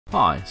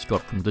Hi,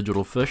 Scott from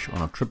Digital Fish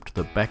on a trip to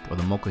the back of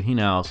the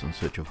Mokohinau in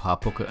search of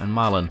Hapuka and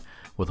Marlin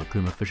with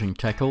Okuma Fishing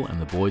Tackle and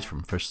the boys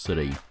from Fish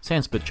City.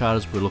 Sandspit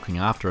charters were looking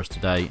after us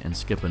today and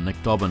skipper Nick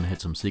Dobbin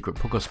had some secret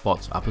puka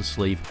spots up his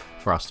sleeve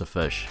for us to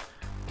fish.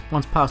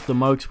 Once past the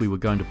Mokes we were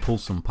going to pull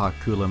some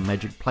Parkula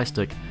magic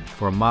plastic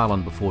for a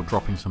marlin before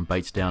dropping some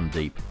baits down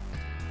deep.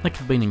 Nick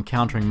had been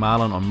encountering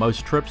marlin on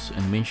most trips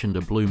and mentioned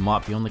a blue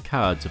might be on the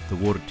cards if the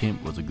water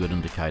temp was a good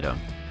indicator.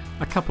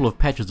 A couple of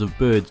patches of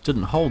birds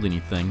didn't hold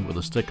anything with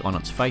a stick on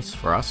its face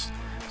for us,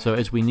 so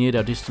as we neared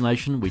our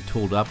destination we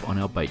tooled up on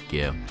our bait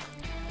gear.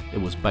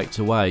 It was baits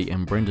away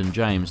and Brendan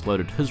James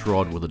loaded his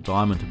rod with a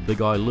diamond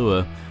big eye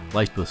lure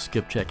laced with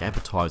skipjack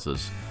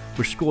appetizers,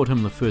 which scored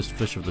him the first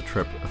fish of the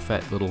trip, a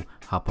fat little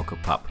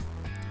Hapuka pup.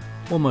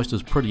 Almost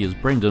as pretty as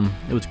Brendan,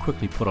 it was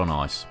quickly put on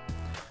ice.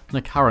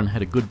 Nick Hurren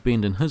had a good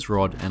bend in his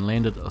rod and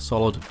landed a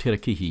solid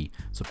terakihi,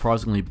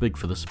 surprisingly big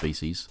for the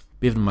species.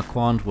 Bevan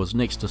McQuand was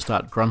next to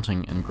start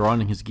grunting and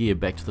grinding his gear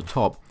back to the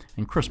top,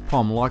 and Chris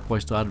Pom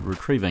likewise started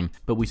retrieving,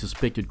 but we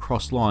suspected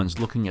cross lines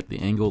looking at the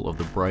angle of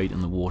the braid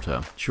in the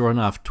water. Sure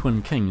enough,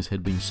 Twin Kings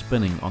had been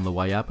spinning on the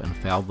way up and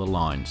fouled the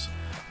lines.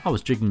 I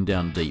was jigging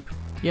down deep.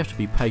 You have to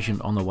be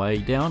patient on the way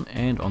down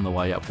and on the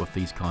way up with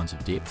these kinds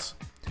of depths.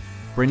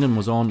 Brendan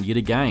was on yet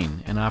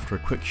again, and after a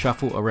quick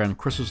shuffle around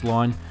Chris's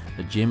line,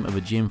 a gem of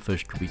a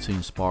gemfish could be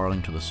seen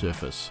spiralling to the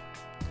surface.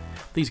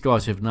 These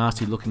guys have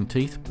nasty looking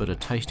teeth but are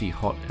tasty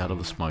hot out of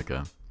the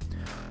smoker.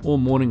 All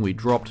morning we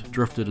dropped,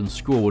 drifted and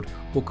scored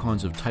all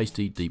kinds of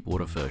tasty deep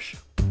water fish.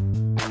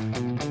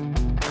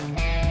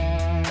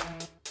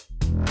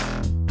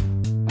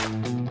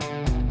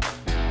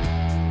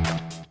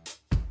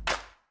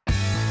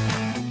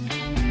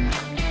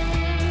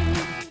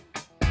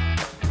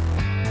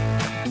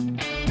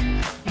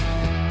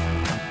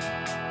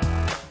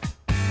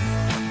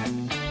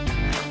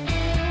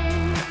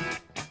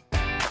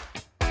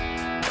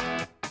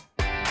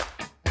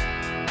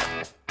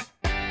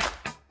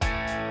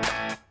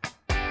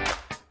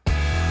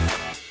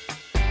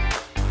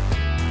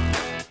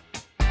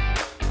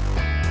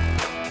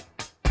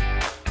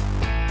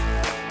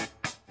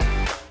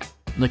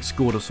 Nick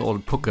scored a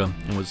solid puka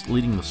and was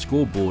leading the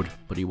scoreboard,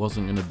 but he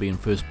wasn't going to be in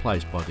first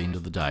place by the end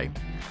of the day.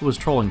 It was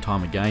trolling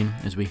time again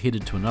as we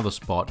headed to another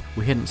spot.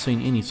 We hadn't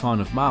seen any sign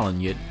of marlin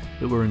yet,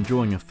 but were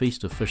enjoying a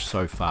feast of fish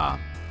so far.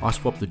 I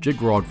swapped the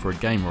jig rod for a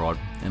game rod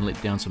and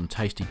let down some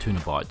tasty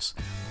tuna bites.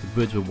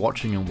 The birds were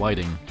watching and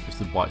waiting as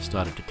the bites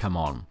started to come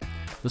on.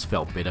 This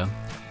felt better.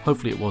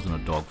 Hopefully it wasn't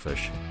a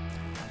dogfish.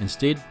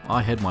 Instead,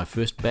 I had my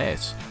first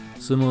bass.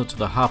 Similar to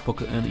the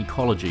Hapuka in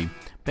ecology,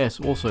 bass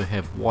also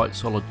have white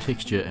solid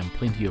texture and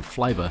plenty of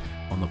flavour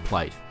on the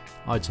plate.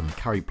 I had some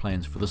curry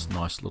plans for this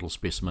nice little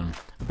specimen,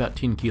 about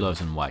 10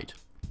 kilos in weight.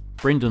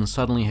 Brendan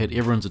suddenly had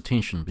everyone's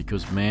attention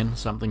because man,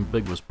 something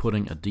big was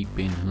putting a deep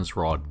bend in his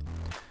rod.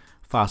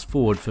 Fast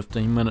forward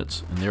 15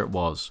 minutes and there it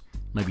was,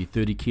 maybe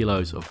 30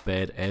 kilos of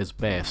bad as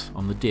bass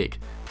on the deck,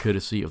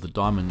 courtesy of the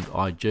diamond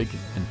eye jig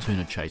and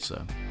tuna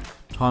chaser.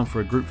 Time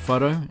for a group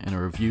photo and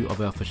a review of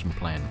our fishing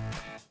plan.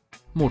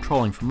 More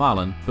trolling for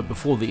marlin, but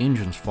before the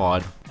engines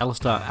fired,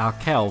 Alistair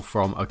Auckland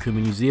from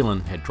Okuma New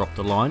Zealand had dropped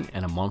a line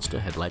and a monster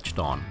had latched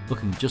on.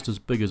 Looking just as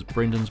big as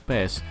Brendan's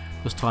bass,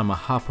 this time a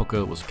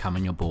Hapuka was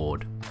coming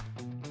aboard.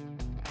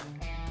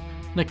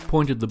 Nick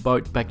pointed the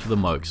boat back to the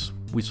Mokes.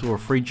 We saw a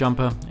free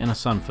jumper and a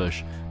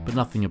sunfish, but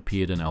nothing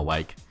appeared in our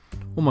wake.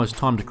 Almost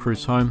time to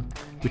cruise home,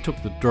 we took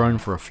the drone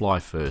for a fly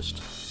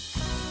first.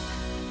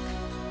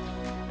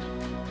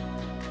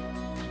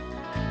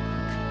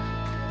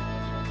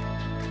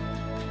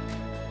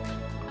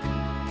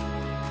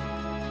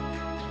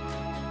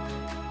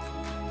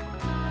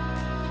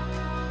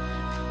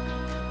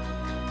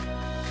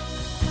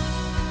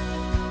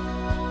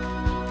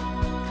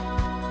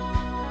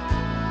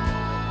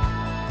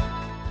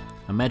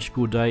 A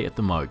magical day at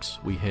the Mokes.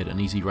 We had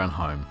an easy run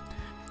home.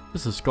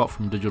 This is Scott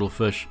from Digital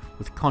Fish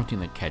with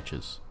content that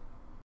catches.